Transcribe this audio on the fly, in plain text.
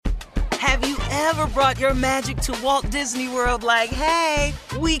Have you ever brought your magic to Walt Disney World like, hey,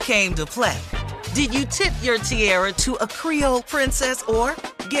 we came to play? Did you tip your tiara to a Creole princess or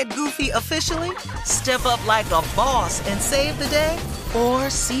get goofy officially? Step up like a boss and save the day? Or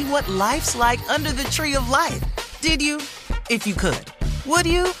see what life's like under the tree of life? Did you? If you could. Would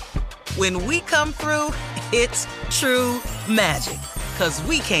you? When we come through, it's true magic. 'Cause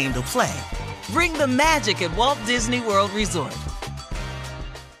we came to play. Bring the magic at Walt Disney World Resort.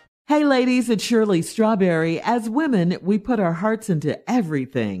 Hey ladies, it's Shirley Strawberry. As women, we put our hearts into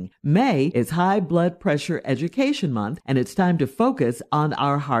everything. May is High Blood Pressure Education Month, and it's time to focus on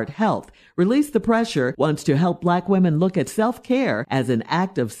our heart health. Release the Pressure wants to help Black women look at self-care as an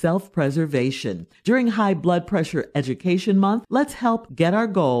act of self-preservation. During High Blood Pressure Education Month, let's help get our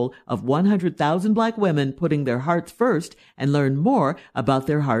goal of 100,000 Black women putting their hearts first and learn more about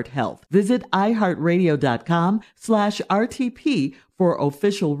their heart health. Visit iHeartRadio.com/RTP for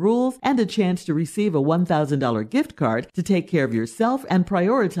official rules and a chance to receive a $1,000 gift card to take care of yourself and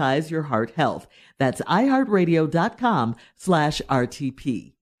prioritize your heart health. That's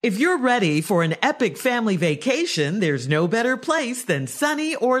iHeartRadio.com/RTP. If you're ready for an epic family vacation, there's no better place than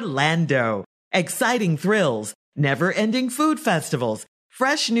sunny Orlando. Exciting thrills, never-ending food festivals,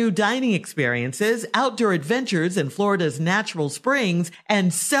 fresh new dining experiences, outdoor adventures in Florida's natural springs,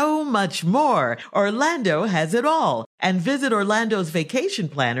 and so much more. Orlando has it all. And Visit Orlando's vacation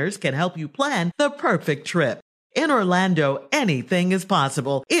planners can help you plan the perfect trip. In Orlando, anything is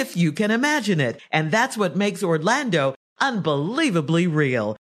possible if you can imagine it. And that's what makes Orlando unbelievably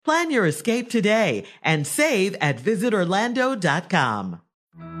real. Plan your escape today and save at visitorlando.com.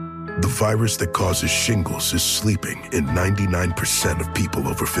 The virus that causes shingles is sleeping in 99% of people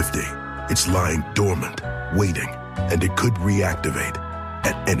over 50. It's lying dormant, waiting, and it could reactivate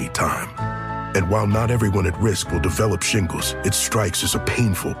at any time. And while not everyone at risk will develop shingles, it strikes as a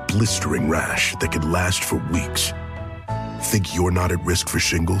painful, blistering rash that can last for weeks. Think you're not at risk for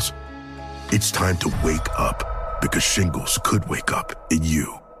shingles? It's time to wake up, because shingles could wake up in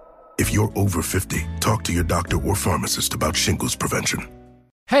you. If you're over 50, talk to your doctor or pharmacist about shingles prevention.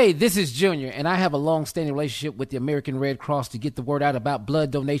 Hey, this is Junior, and I have a long-standing relationship with the American Red Cross to get the word out about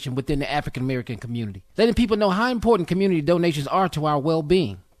blood donation within the African-American community, letting people know how important community donations are to our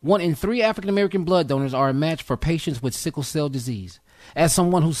well-being. 1 in 3 African-American blood donors are a match for patients with sickle cell disease. As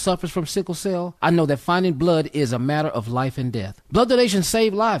someone who suffers from sickle cell, I know that finding blood is a matter of life and death. Blood donations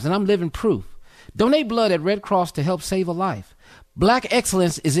save lives, and I'm living proof. Donate blood at Red Cross to help save a life. Black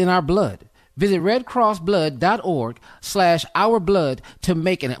excellence is in our blood. Visit redcrossblood.org/ourblood to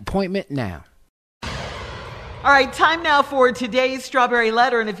make an appointment now. All right, time now for today's Strawberry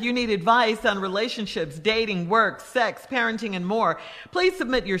Letter. And if you need advice on relationships, dating, work, sex, parenting, and more, please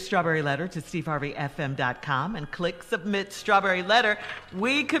submit your Strawberry Letter to steveharveyfm.com and click Submit Strawberry Letter.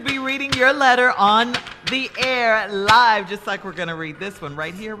 We could be reading your letter on the air live, just like we're going to read this one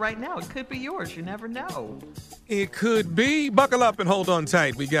right here, right now. It could be yours. You never know. It could be. Buckle up and hold on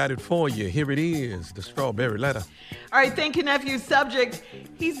tight. We got it for you. Here it is, the Strawberry Letter. All right, thank you, nephew. Subject,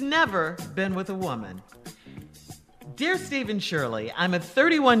 he's never been with a woman. Dear Steve and Shirley, I'm a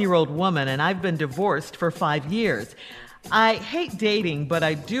 31-year-old woman and I've been divorced for 5 years. I hate dating, but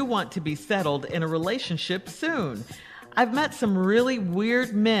I do want to be settled in a relationship soon. I've met some really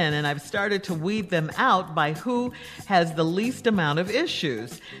weird men and I've started to weed them out by who has the least amount of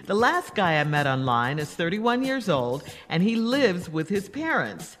issues. The last guy I met online is 31 years old and he lives with his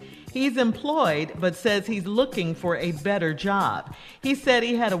parents. He's employed but says he's looking for a better job. He said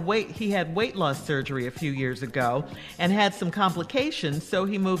he had weight loss surgery a few years ago and had some complications, so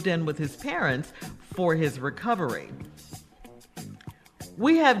he moved in with his parents for his recovery.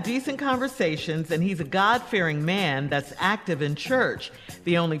 We have decent conversations, and he's a God-fearing man that's active in church.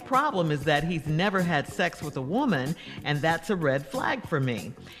 The only problem is that he's never had sex with a woman, and that's a red flag for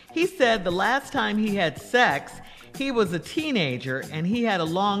me. He said the last time he had sex, he was a teenager, and he had a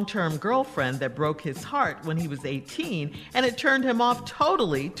long-term girlfriend that broke his heart when he was 18, and it turned him off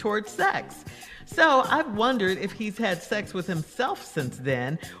totally towards sex. So I've wondered if he's had sex with himself since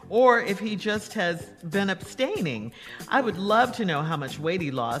then, or if he just has been abstaining. I would love to know how much weight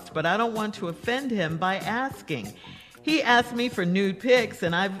he lost, but I don't want to offend him by asking. He asked me for nude pics,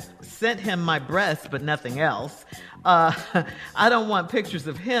 and I've sent him my breasts, but nothing else. I don't want pictures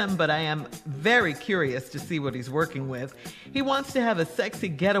of him, but I am very curious to see what he's working with. He wants to have a sexy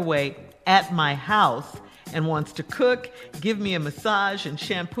getaway at my house and wants to cook, give me a massage, and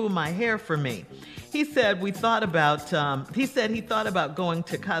shampoo my hair for me. He said he thought about going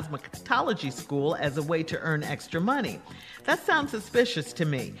to cosmetology school as a way to earn extra money. That sounds suspicious to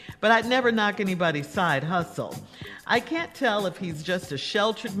me, but I'd never knock anybody's side hustle. I can't tell if he's just a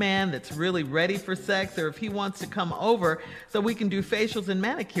sheltered man that's really ready for sex or if he wants to come over so we can do facials and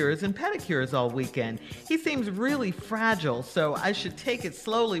manicures and pedicures all weekend. He seems really fragile, so I should take it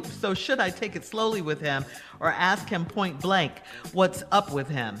slowly. So should I take it slowly with him or ask him point blank what's up with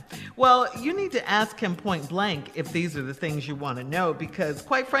him? Well, you need to ask him point blank if these are the things you want to know, because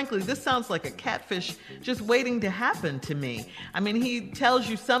quite frankly, this sounds like a catfish just waiting to happen to me. I mean, he tells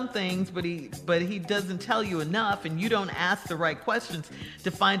you some things, but he doesn't tell you enough, and you don't ask the right questions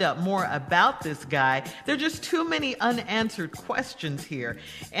to find out more about this guy. There are just too many unanswered questions here.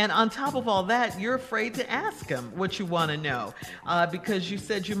 And on top of all that, you're afraid to ask him what you want to know because you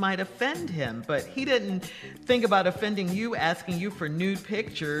said you might offend him, but he didn't think about offending you, asking you for nude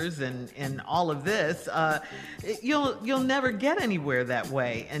pictures and all of this. You'll never get anywhere that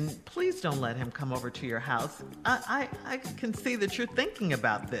way. And please don't let him come over to your house. I can see that you're thinking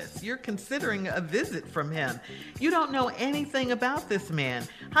about this. You're considering a visit from him. You don't know anything about this man.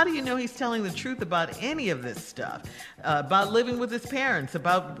 How do you know he's telling the truth about any of this stuff? About living with his parents,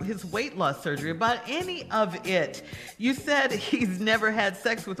 about his weight loss surgery, about any of it. You said he's never had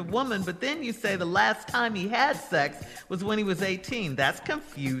sex with a woman, but then you say the last time he had sex was when he was 18. That's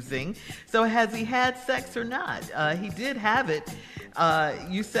confusing. So has he had sex or not? He did have it.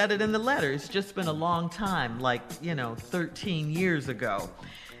 You said it in the letter. It's just been a long time, 13 years ago.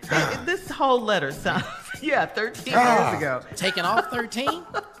 This whole letter sounds, 13 years ago. Taking off 13?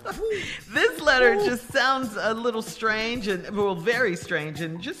 This letter just sounds a little strange very strange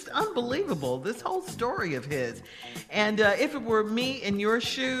and just unbelievable, this whole story of his. And if it were me in your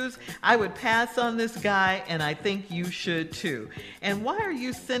shoes, I would pass on this guy, and I think you should too. And why are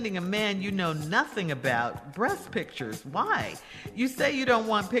you sending a man you know nothing about breast pictures? Why? You say you don't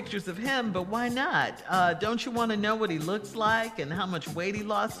want pictures of him, but why not? Don't you want to know what he looks like and how much weight he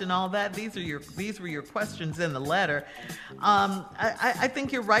lost and all that? These were your questions in the letter. I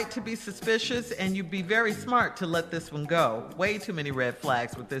think you're right to be suspicious, and you'd be very smart to let this one go. Way too many red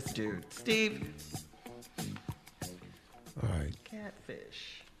flags with this dude. Steve? All right.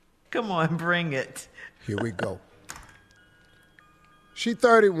 Catfish. Come on, bring it. Here we go. She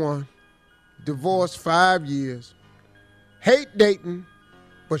 31, divorced 5 years, hate dating,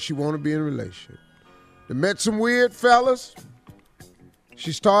 but she want to be in a relationship. They met some weird fellas.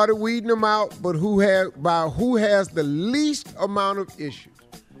 She started weeding them out, but who has the least amount of issues.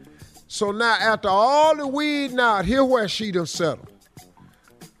 So now after all the weeding out, here where she done settled.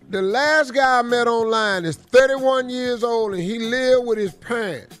 The last guy I met online is 31 years old and he lived with his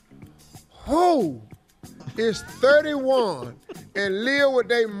parents. Who is 31 and live with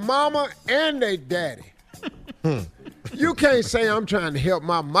their mama and their daddy? You can't say I'm trying to help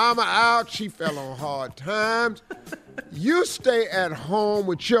my mama out. She fell on hard times. You stay at home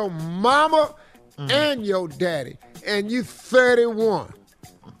with your mama and your daddy, and you 31.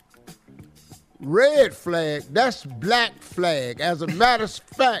 Red flag, that's black flag. As a matter of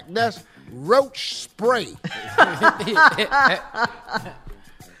fact, that's roach spray.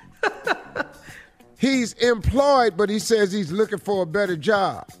 He's employed, but he says he's looking for a better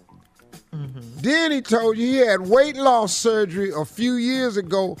job. Then he told you he had weight loss surgery a few years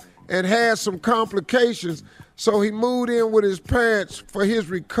ago and had some complications, so he moved in with his parents for his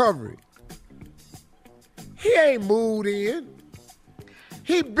recovery. He ain't moved in.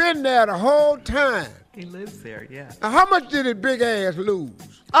 He been there the whole time. He lives there, yeah. Now, how much did his big ass lose?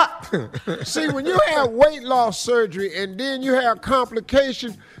 See, when you have weight loss surgery and then you have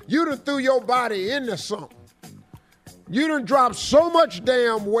complications, you done threw your body into something. You done dropped so much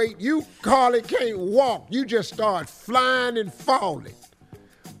damn weight, you hardly can't walk. You just start flying and falling.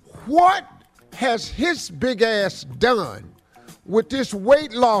 What has his big ass done with this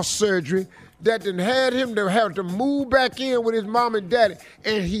weight loss surgery that done had him to have to move back in with his mom and daddy,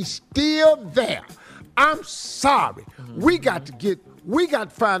 and he's still there? I'm sorry. We got to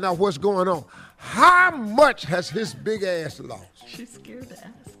find out what's going on. How much has his big ass lost? She's scared to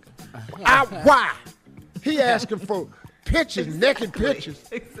ask him. Why? He asking for pictures, naked pictures.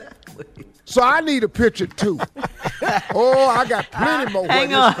 Exactly. So I need a picture too. Oh, I got plenty more where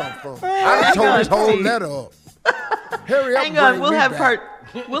this come from. I done tore this whole letter up. Hurry up. Hang on, we'll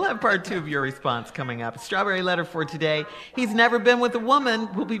have part 2 of your response coming up. Strawberry letter for today. He's never been with a woman.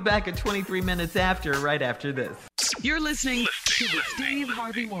 We'll be back at 23 minutes after, right after this. You're listening to the Steve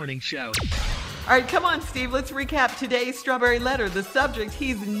Harvey Morning Show. All right, come on, Steve. Let's recap today's Strawberry letter. The subject,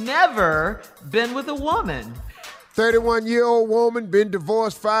 he's never been with a woman. 31-year-old woman, been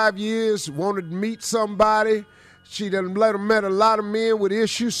divorced 5 years, wanted to meet somebody, She done let him met a lot of men with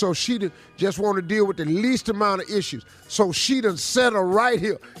issues, so she just want to deal with the least amount of issues. So she done set her right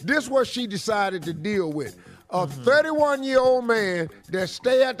here. This is what she decided to deal with. A 31-year-old man that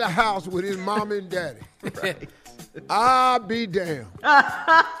stay at the house with his mom and daddy. Right. I'll be damned.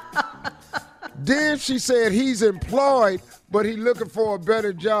 Then she said he's employed, but he looking for a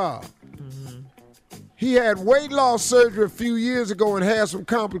better job. He had weight loss surgery a few years ago and had some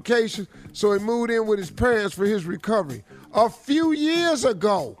complications, so he moved in with his parents for his recovery. A few years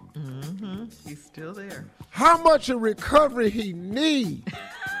ago. Mm-hmm. He's still there. How much of recovery he need?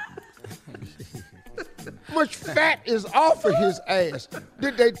 How much fat is off of his ass?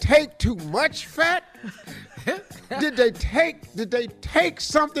 Did they take too much fat? Did they take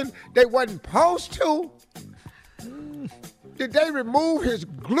something they wasn't supposed to? Did they remove his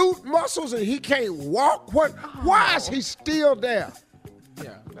glute muscles and he can't walk? What? Why is he still there?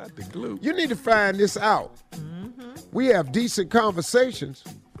 Yeah, not the glute. You need to find this out. We have decent conversations.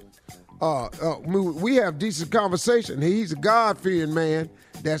 We have decent conversation. He's a God-fearing man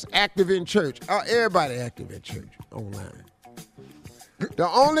that's active in church. Everybody active in church online. The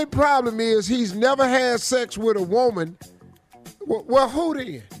only problem is he's never had sex with a woman. Well, who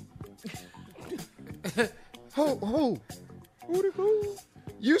then? Who? Who?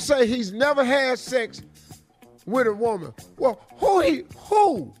 You say he's never had sex with a woman. Well, who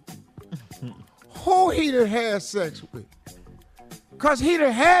he done had sex with? Because he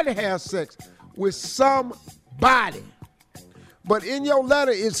done had to have sex with somebody. But in your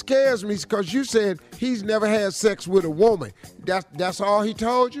letter, it scares me because you said he's never had sex with a woman. That's all he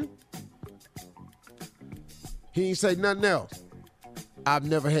told you? He ain't say nothing else. I've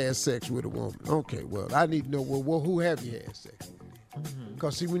never had sex with a woman. Okay, well, I need to know, well who have you had sex with?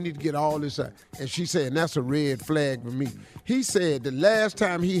 Because, see, we need to get all this out. And she said, that's a red flag for me. He said the last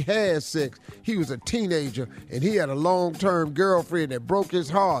time he had sex, he was a teenager, and he had a long-term girlfriend that broke his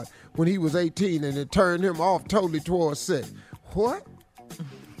heart when he was 18, and it turned him off totally towards sex. What?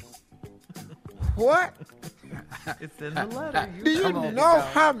 What? It's in the letter. Do you know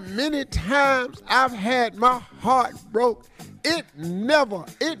how many times I've had my heart broke? It never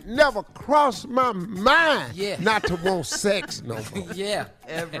crossed my mind not to want sex no more. Yeah.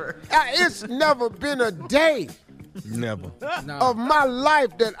 Ever. It's never been a day of my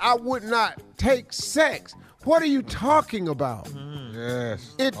life that I would not take sex. What are you talking about?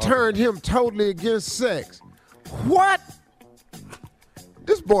 Yes. It turned him totally against sex. What?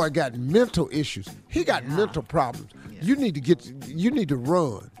 This boy got mental issues. He got mental problems. Yeah. You need to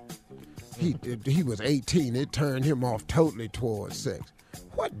run. He was 18. It turned him off totally towards sex.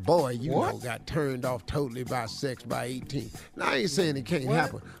 What boy know got turned off totally by sex by 18? Now, I ain't saying it can't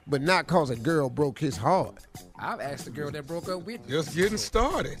happen, but not because a girl broke his heart. I've asked the girl that broke up with me. Just getting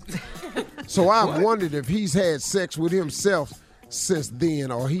started. So I've wondered if he's had sex with himself since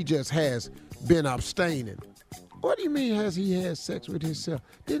then, or he just has been abstaining. What do you mean has he had sex with himself?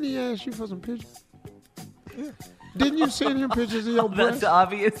 Didn't he ask you for some pictures? Yeah. Didn't you send him pictures of your breasts? That's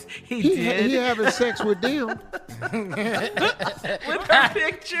obvious. He did. He having sex with them. With her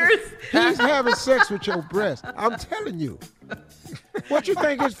pictures. He's having sex with your breasts. I'm telling you. What you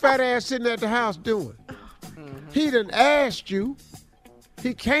think his fat ass sitting at the house doing? He done asked you.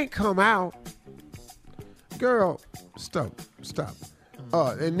 He can't come out. Girl, stop.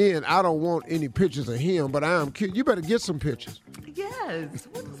 And then I don't want any pictures of him, but I am cute. You better get some pictures. Yes.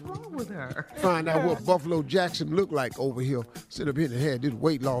 What is wrong with her? Find out what Buffalo Jackson looked like over here. Sit up here and had this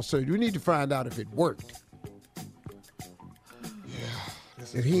weight loss surgery. We need to find out if it worked.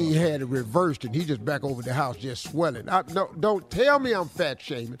 If he ain't had it reversed and he just back over the house just swelling. Don't tell me I'm fat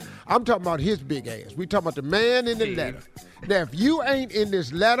shaming. I'm talking about his big ass. We talking about the man in the letter. Now, if you ain't in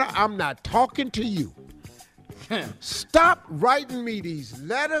this letter, I'm not talking to you. Stop writing me these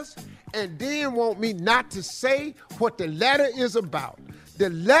letters and then want me not to say what the letter is about. The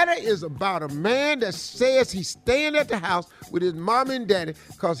letter is about a man that says he's staying at the house with his mom and daddy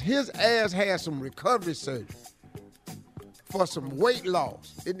because his ass had some recovery surgery for some weight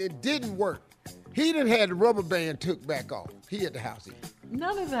loss, and it didn't work. He done had the rubber band took back off. He at the house eating.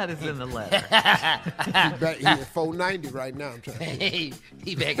 None of that is in the letter. He at 490 right now. I'm trying to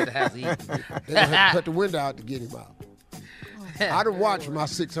he back at the house eating. They're going to have to cut the window out to get him out. I done watched my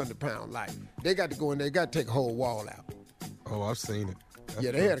 600-pound life. They got to go in there. They got to take a whole wall out. Oh, I've seen it.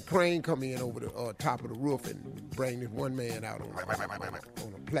 They had a crane come in over the top of the roof and bring this one man out on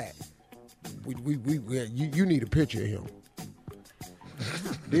a plat. You need a picture of him.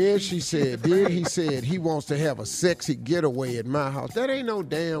 Then he said he wants to have a sexy getaway at my house. That ain't no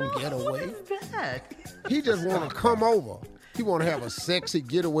damn getaway. What is that? He just want to come over. He want to have a sexy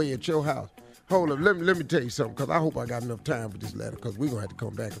getaway at your house. Hold up, let me tell you something, because I hope I got enough time for this letter, because we're going to have to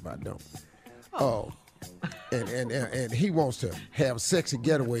come back if I don't. Oh. And he wants to have a sexy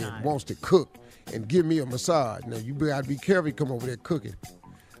getaway and wants to cook and give me a massage. Now, you got to be careful you come over there cooking.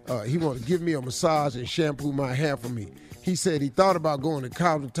 He wants to give me a massage and shampoo my hair for me. He said he thought about going to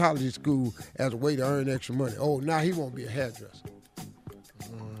cosmetology school as a way to earn extra money. Oh, now he won't be a hairdresser.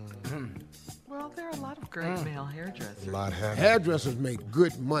 Well, there are a lot of great male hairdressers. A lot of Hairdressers make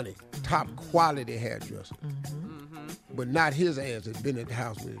good money, top quality hairdressers. But not his ass that's been at the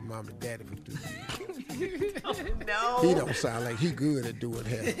house with his mom and daddy for 2 years. No. He don't sound like he good at doing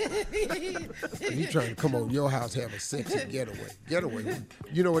hair. He trying to come over your house, have a sexy getaway. Getaway.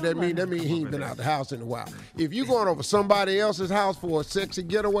 You know what that mean? That means he ain't been out the house in a while. If you going over somebody else's house for a sexy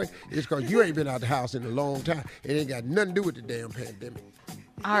getaway, it's because you ain't been out the house in a long time. It ain't got nothing to do with the damn pandemic.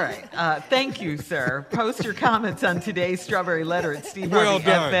 All right. Thank you, sir. Post your comments on today's Strawberry Letter at Steve Well Harvey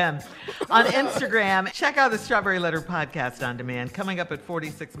done. FM. On Instagram, check out the Strawberry Letter podcast on demand. Coming up at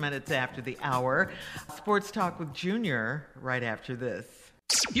 46 minutes after the hour. Sports Talk with Junior right after this.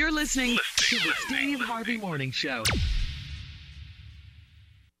 You're listening to the Steve Harvey Morning Show.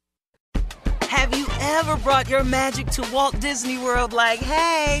 Have you ever brought your magic to Walt Disney World like,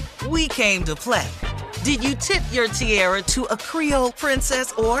 hey, we came to play? Did you tip your tiara to a Creole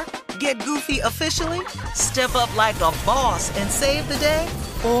princess or get goofy officially? Step up like a boss and save the day?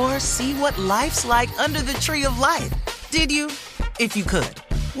 Or see what life's like under the tree of life? Did you? If you could.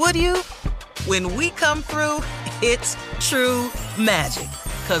 Would you? When we come through, it's true magic.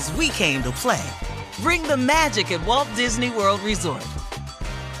 'Cause we came to play. Bring the magic at Walt Disney World Resort.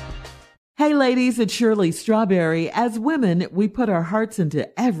 Hey ladies, it's Shirley Strawberry. As women, we put our hearts into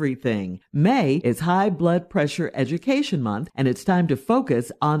everything. May is High Blood Pressure Education Month, and it's time to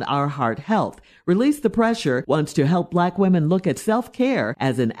focus on our heart health. Release the Pressure wants to help Black women look at self-care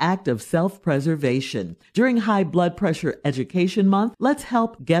as an act of self-preservation. During High Blood Pressure Education Month, let's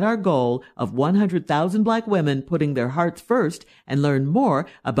help get our goal of 100,000 Black women putting their hearts first and learn more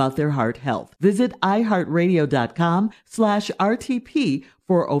about their heart health. Visit iHeartRadio.com/RTP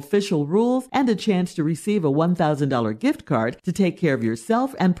for official rules and a chance to receive a $1,000 gift card to take care of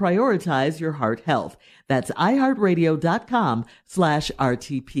yourself and prioritize your heart health. That's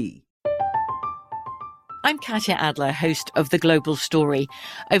iHeartRadio.com/RTP. I'm Katya Adler, host of The Global Story.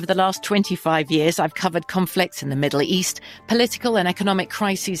 Over the last 25 years, I've covered conflicts in the Middle East, political and economic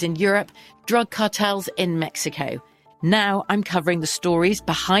crises in Europe, drug cartels in Mexico. Now I'm covering the stories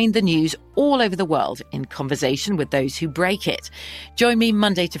behind the news all over the world in conversation with those who break it. Join me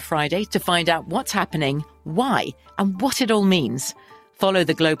Monday to Friday to find out what's happening, why, and what it all means. Follow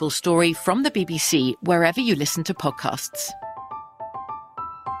The Global Story from the BBC wherever you listen to podcasts.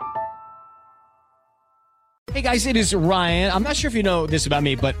 Hey guys, it is Ryan. I'm not sure if you know this about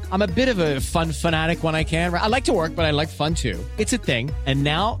me, but I'm a bit of a fun fanatic when I can. I like to work, but I like fun too. It's a thing. And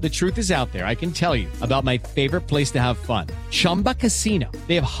now the truth is out there. I can tell you about my favorite place to have fun. Chumba Casino.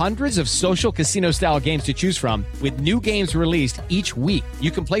 They have hundreds of social casino style games to choose from with new games released each week.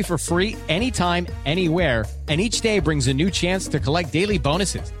 You can play for free anytime, anywhere. And each day brings a new chance to collect daily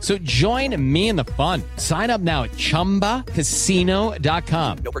bonuses. So join me in the fun. Sign up now at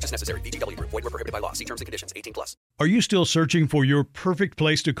ChumbaCasino.com. No purchase necessary. VGW Group. Void where prohibited by law. See terms and conditions. 18+. Are you still searching for your perfect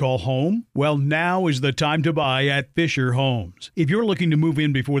place to call home? Well, now is the time to buy at Fisher Homes. If you're looking to move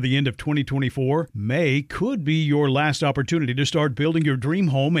in before the end of 2024, May could be your last opportunity to start building your dream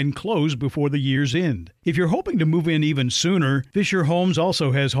home and close before the year's end. If you're hoping to move in even sooner, Fisher Homes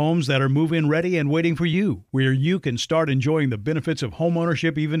also has homes that are move-in ready and waiting for you, where you can start enjoying the benefits of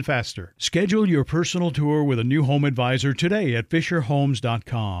homeownership even faster. Schedule your personal tour with a new home advisor today at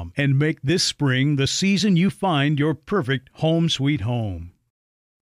FisherHomes.com and make this spring the season you find your perfect home sweet home.